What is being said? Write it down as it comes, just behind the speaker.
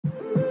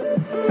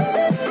Hi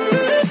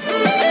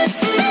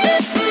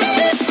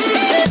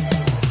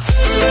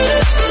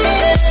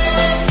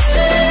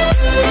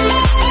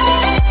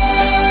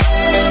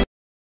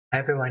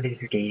everyone,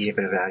 this is KJ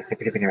from the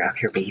Filipino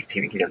reaction based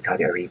here in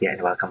Saudi Arabia,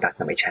 and welcome back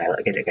to my channel.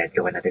 Again,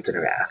 gawa natin ito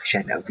na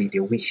reaction ng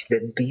video which the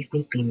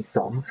Disney theme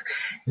songs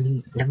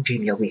ng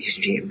JMIELLE, which is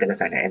Dela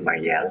Cerna and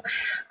Marielle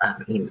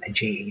in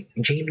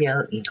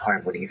JMIELLE in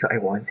harmony. So I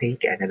won't say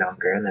any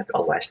longer, let's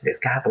all watch this.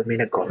 Kahapon may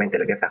nag-comment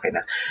talaga sa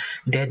akin na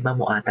dead ma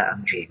mo ata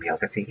ang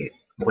JMIELLE kasi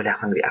wala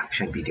kang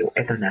reaction video.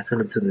 Eto na,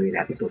 sunod-sunodin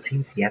natin ito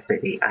since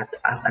yesterday at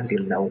up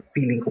until now,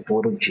 feeling ko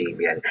puro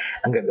JMIELLE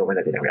ang gagawa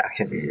natin ng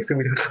reaction video. So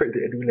without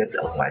further ado, let's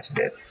all watch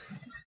this.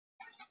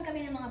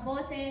 Kami ng mga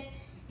bosses.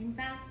 In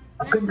fact,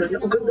 ang ganda niya,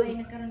 ang ganda.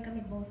 Nagkaroon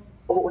kami both.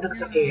 Oo,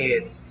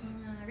 nagsakit.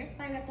 Mga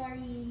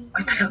respiratory.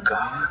 Ay,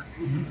 talaga?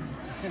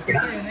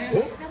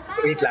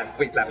 Wait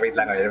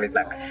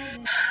lang.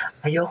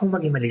 Ayokong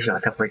maging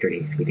malisyosa for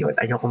today's video at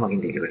ayokong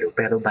maging dilulu,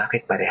 pero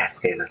bakit parehas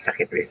kayo ng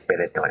sakit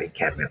respiratory,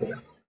 Cameron?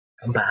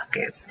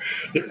 Bakit?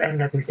 If I'm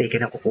not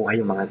mistaken, nakukuha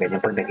yung mga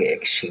ganyan pag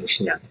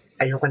nag-exchange niya.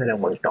 Ayoko na lang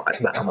mag-talk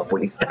at baka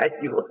mapulis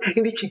tayo.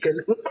 Hindi chika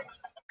lang.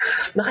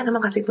 Baka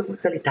naman kasi pag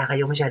magsalita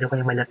kayo, masyado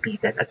kayong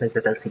malapitan at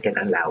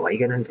nagtatalsikan ang laway.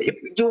 Ganun tayo.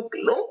 Joke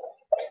lang.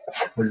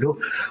 Ulo,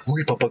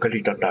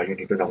 papagalitan tayo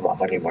dito ng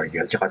mama ni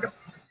Marielle. Tsaka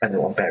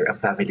ang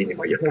family ni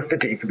Marielle for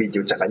today's video.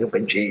 Tsaka yung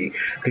kay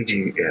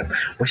JM.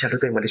 Masyado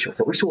tayong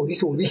malisyoso. Uy,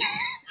 sorry.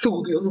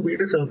 Sorry, ano ba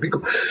yun nasabi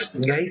ko?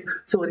 Guys,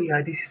 sorry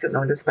ha, this is an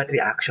on-the-spot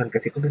reaction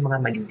kasi kung may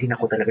mga mali din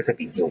ako talaga sa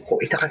video ko.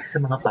 Isa kasi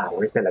sa mga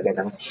power talaga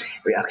ng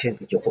reaction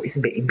video ko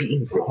is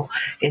being raw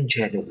and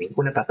genuine.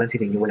 Kung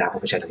napapansin niyo, wala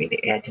akong masyadong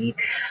ini-edit,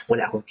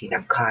 wala akong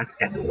kinakat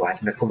and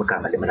what. At kung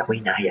magkamali man ako,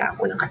 hinahayaan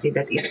ko lang kasi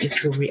that is a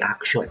true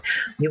reaction.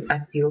 Yung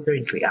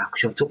unfiltered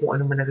reaction. So kung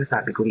anong man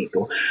nagsasabi ko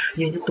dito,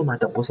 yan yung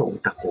tumatakbo sa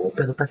utak ko.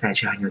 Pero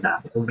pasensyahan nyo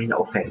na ako. Kung may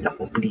na-offend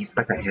ako, please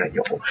pasensyahan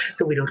nyo ako.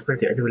 So without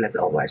further ado, let's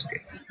all watch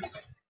this.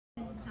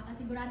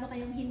 Sigurado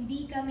kayong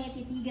hindi kami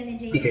titigil ni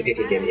JM.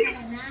 Titigil,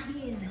 yes.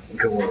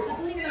 Go.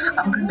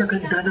 Ang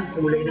ganda-ganda ng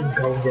kulay ng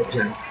gown niya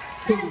dyan.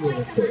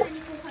 Seryoso.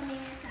 Kami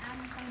sa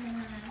aming pang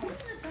mga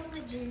susunod pang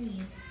mga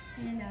journeys.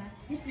 And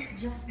this is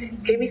just the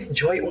beginning. Kay Miss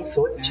Joy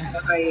Unsod,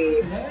 tsaka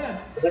kay,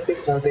 what we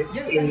call this,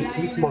 kay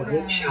Miss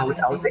Morgan, shout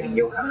out sa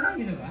inyo ha.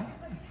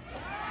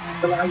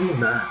 Malayo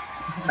na.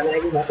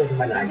 Pero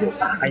malayo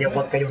pa. Kaya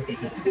huwag kayong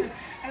titigil.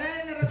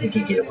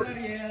 Titigil ako.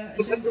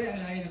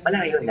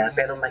 Malayo na,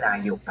 pero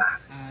malayo pa.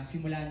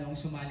 Simula noong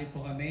sumali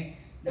po kami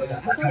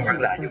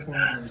sobrang layo.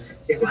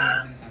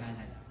 Diba?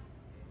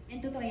 And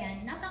totoo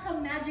yan,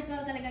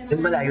 napaka-magical talaga naman. Yung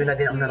malayo na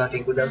din ang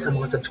narating ko dahil sa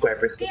mga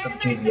subscribers ko ng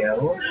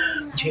JMIELLE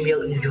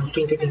Angel,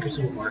 thank you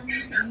so much.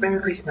 Merry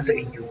Christmas sa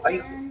inyo.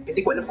 Ay,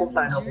 hindi ko alam kung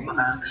paano ako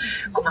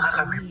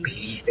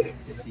makaka-repeat.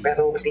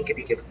 Pero thank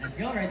you so much.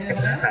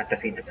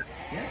 Fantasy na.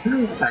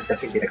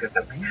 Fantasy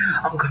pinagkasabay.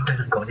 Ang ganda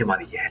ng gown ni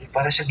Marielle.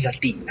 Para siyang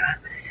Latina.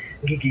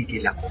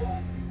 Gigigil ako.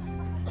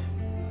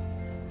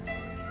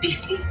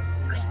 Disney?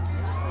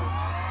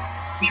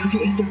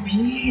 Beauty and the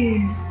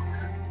Beast!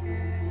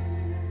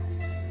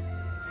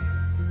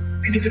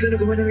 Hindi ko ito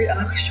nagawa ng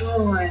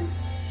reaction.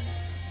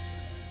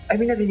 I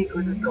mean, narinig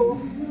ko na to.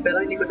 Pero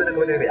hindi ko ito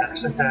nagawa ng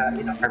reaction sa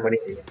harmony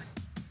niya.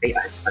 Ay,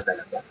 pa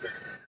talaga.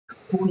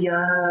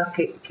 Kuya,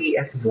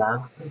 KS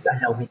Vlog, please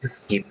allow me to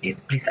skip it.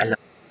 Please allow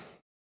me.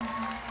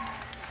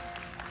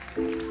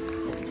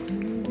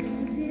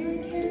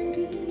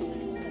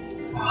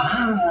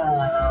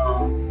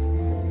 Wow!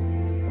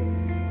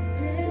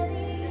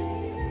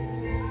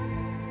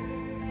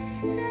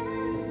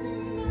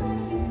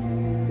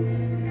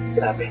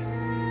 Grabe.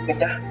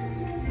 Ganda.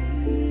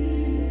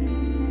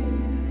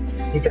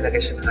 Hindi talaga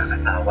siya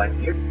nakakasawa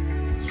here.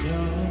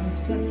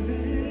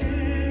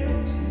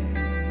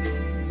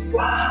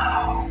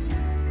 Wow!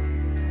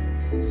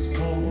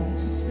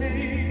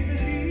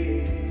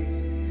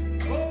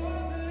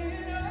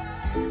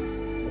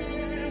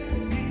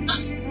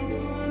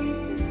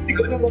 Hindi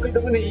ko alam bakit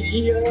ako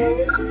naiiyak.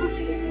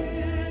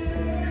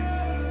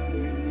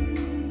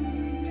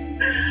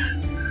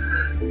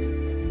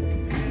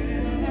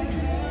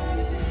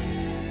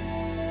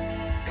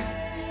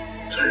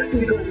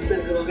 Hindi ko alam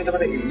talaga bakit ako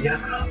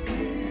naiiyak.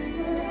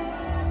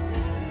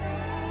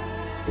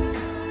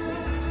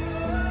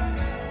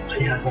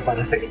 Saya ako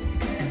para sa inyo.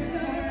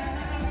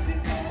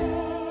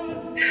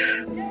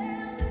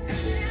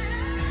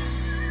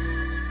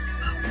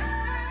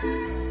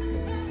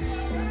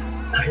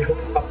 Ayaw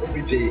pa ako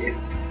ni JM.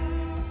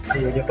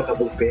 Ayaw niya pa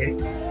kabupe.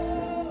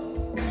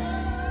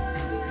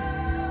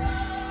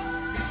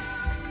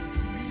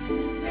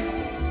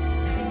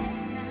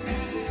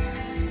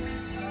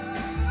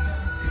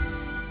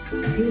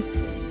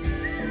 Yes.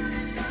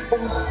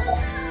 Oh.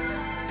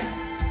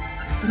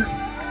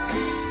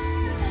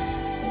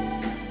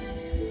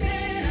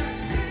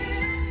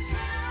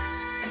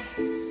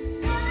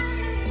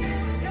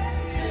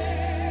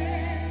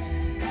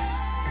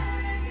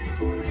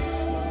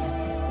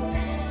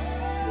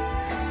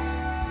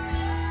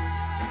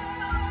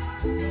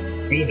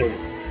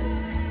 Venus.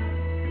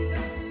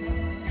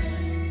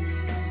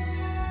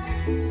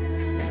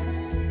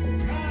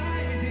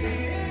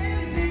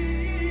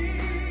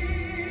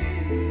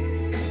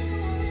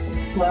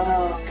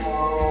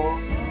 Wow!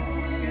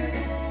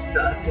 The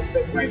artist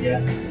of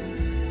Marielle.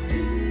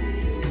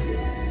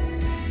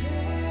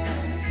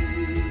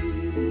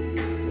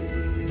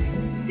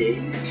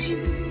 Age.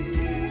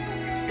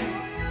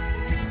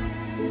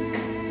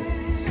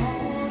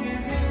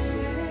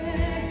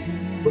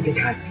 Holding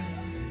hands.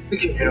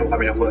 Nagkikiraw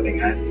kami ng holding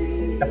hands.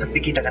 Tapos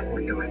dikitan ng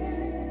ulo.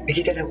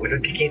 Dikitan ng ulo,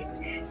 dikit.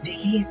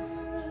 Dikit.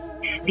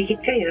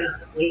 Dikit kayo.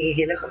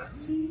 Gigigil ako.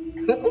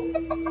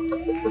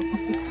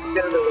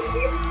 Pero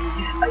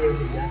ayaw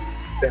nila.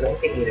 Pero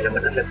okay nila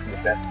naman ang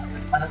lapitan.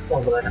 Parang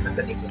sobra naman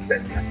sa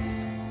dikitan niya.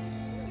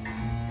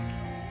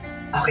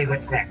 Okay,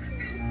 what's next?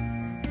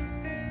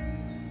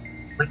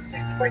 What's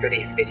next for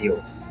today's video?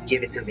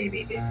 Give it to me,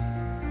 baby.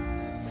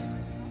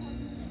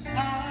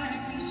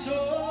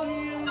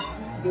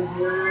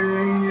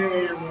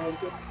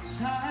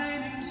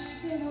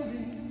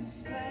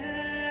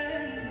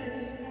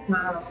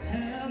 Wow.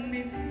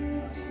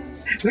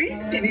 Wait,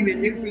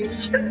 tinignan niyo,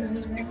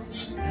 princess.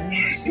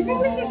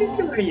 Tinignan niyo din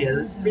si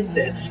Marielle,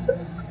 princess.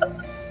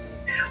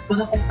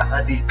 Mga kong tanga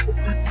dito.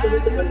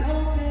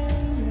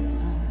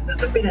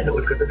 Dapat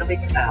pinanood ko ito na may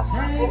kasama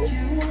ko.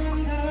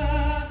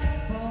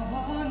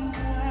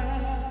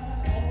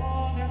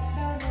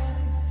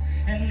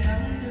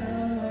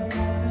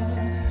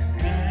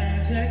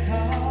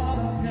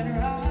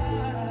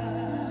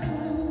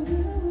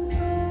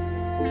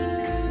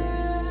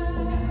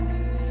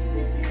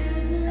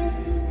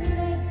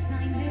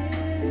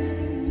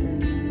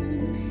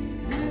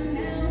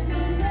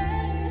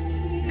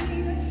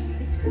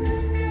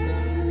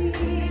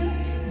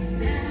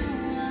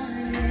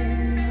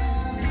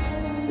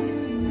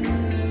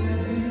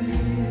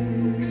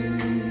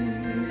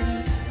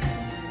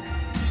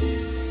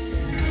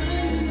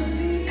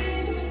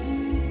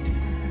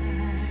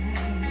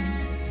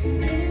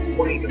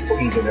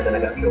 Pumigil na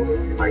talaga ang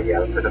loob si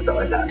Marielle sa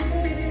totoo lang.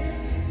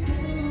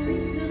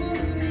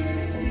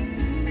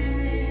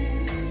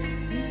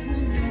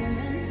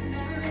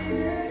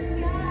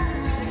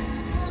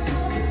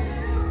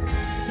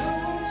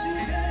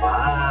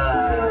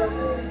 Wow!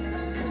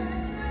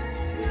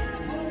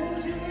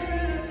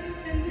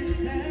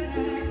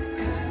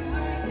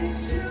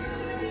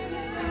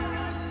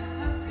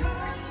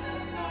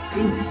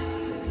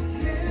 Please.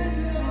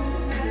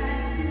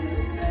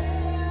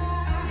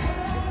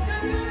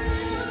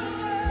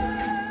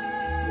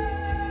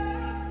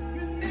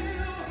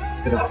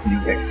 Grabe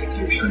yung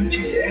execution,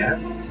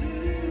 JM.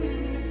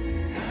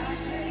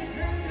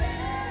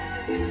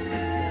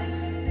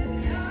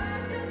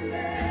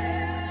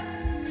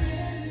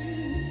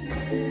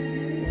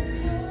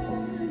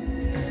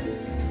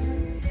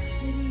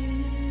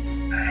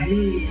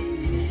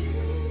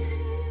 Nice.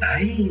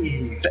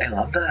 Nice. I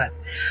love that.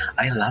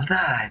 I love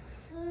that.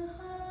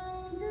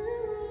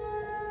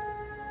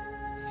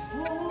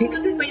 Dito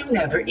din ba yung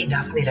never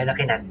enough nila na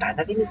kinanta?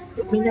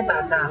 May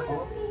nabasa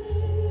ako.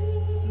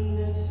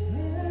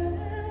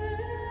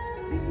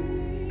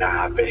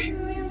 Grabe.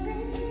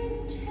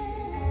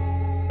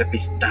 The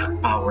pista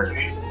power.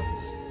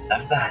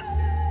 Love that.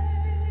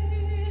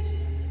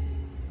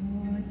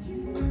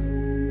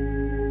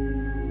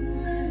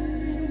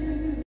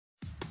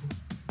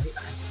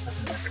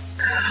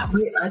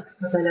 May ads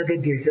pa talaga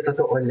dear sa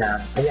totoo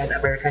lang. Ayan,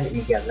 American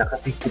Eagle, naka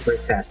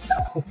 50% na.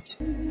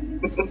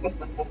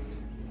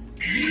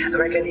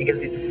 American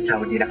Eagle dito sa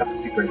Saudi, naka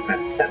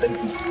 50%, 70.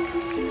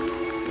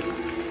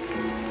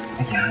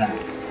 Ayan.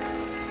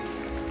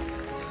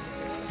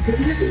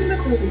 Hindi natin na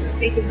golden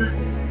distance. Ito na.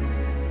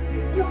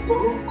 Ano to?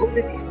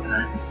 Golden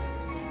distance.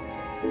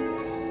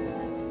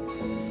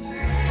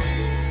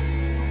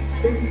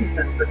 Golden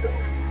distance ba to?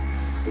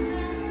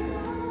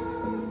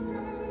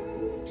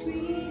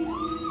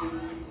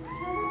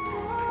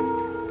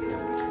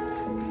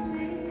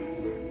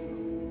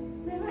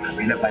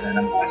 May labanan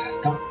ng boses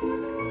to.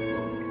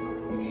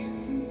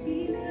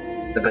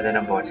 Labanan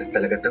ng boses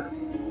talaga to.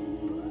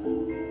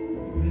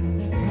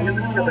 Alam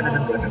mo, labanan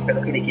ng boses pero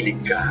kinikilig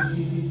ka.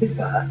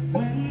 Diba?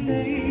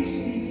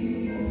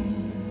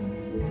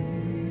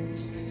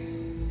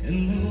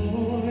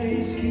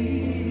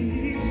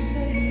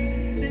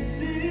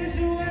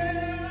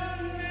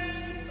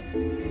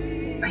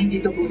 Ay, hindi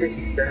to go the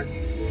distance.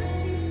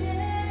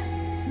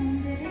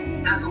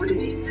 Go the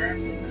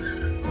distance.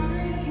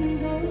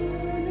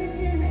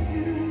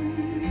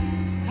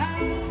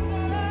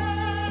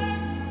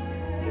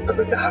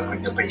 Pagundahan ko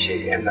yung kay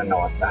JM na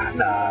nota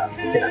na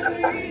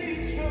pinakanta.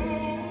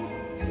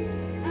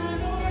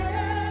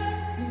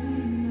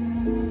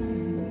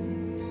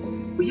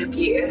 Kuya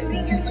KS,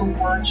 thank you so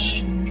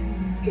much.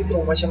 Thank you so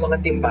much ang mga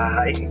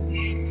timbahay.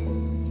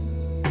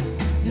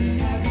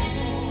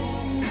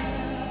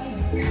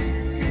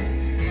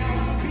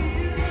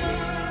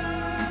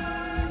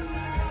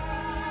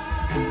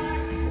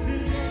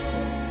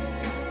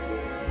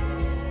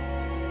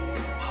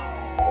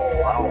 Oh,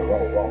 wow,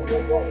 wow, wow,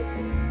 wow, wow.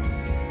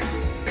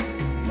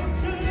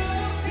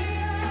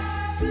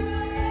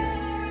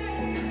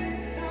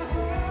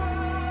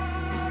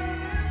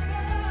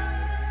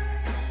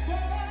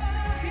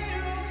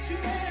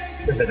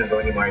 Ganda na gawa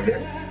ni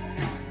Marielle.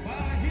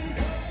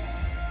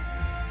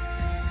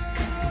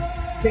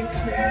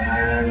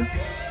 Placement.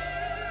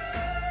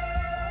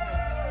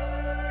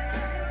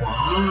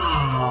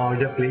 Wow,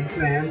 the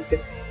placement.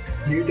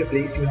 You're the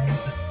placement.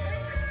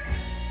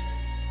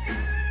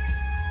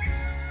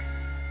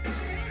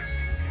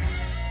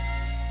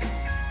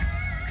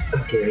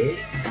 Okay.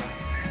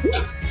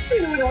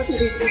 Ano naman si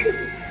Rico?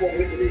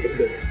 Bakit Rico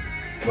doon?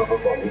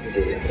 Makapagod si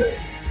Jennifer.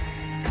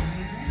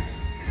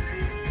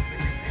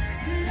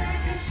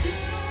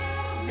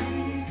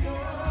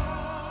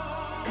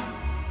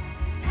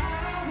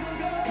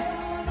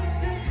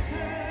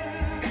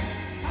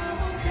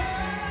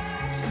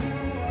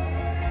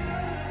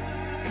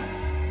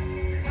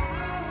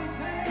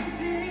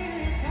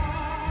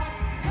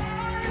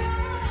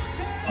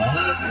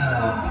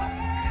 Wow.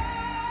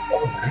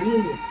 Oh,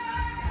 nice.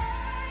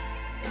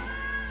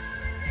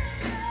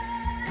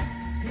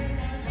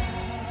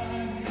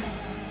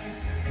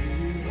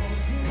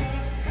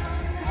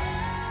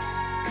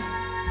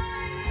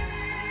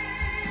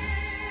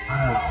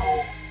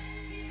 Wow.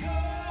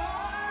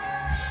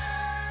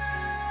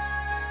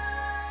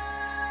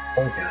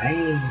 Oh,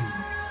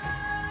 nice.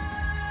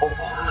 Oh,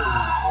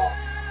 wow.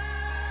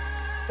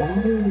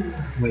 Oh,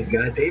 my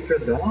God, they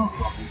prolong.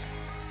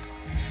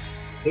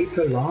 They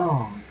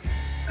prolong.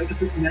 Ay,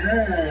 tapos na.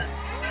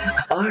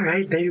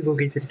 Alright, there you go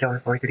guys. It's our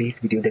for today's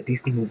video. The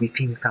Disney movie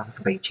theme songs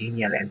by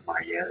JMIELLE and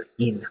Marielle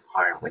in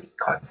Harmony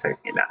concert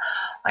nila.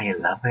 I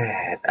love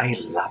it. I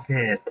love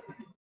it.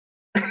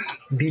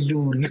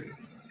 Dilul.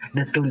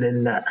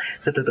 Natulala.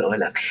 Sa totoo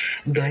lang.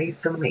 Guys,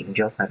 sa mga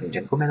angels natin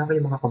dyan, kung meron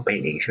kayong mga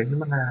compilation,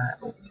 yung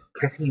mga,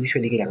 kasi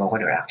usually ginagawa ko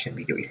ng reaction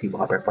video is yung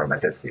mga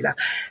performances nila.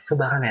 So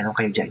baka meron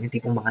kayo dyan, yung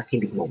tipong mga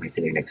kilig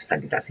moments sila yung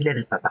nagsasalita, sila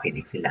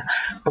nagpapakinig sila.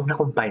 Pag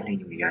na-compile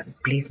nyo yan,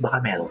 please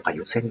baka meron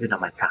kayo, send nyo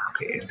naman sa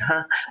akin,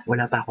 ha?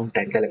 Wala pa akong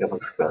time talaga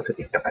mag-scroll sa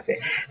TikTok kasi.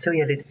 So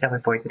yeah, this is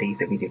our for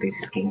today's video. This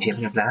is King Jim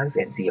Vlogs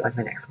and see you on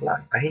my next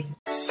vlog. Bye!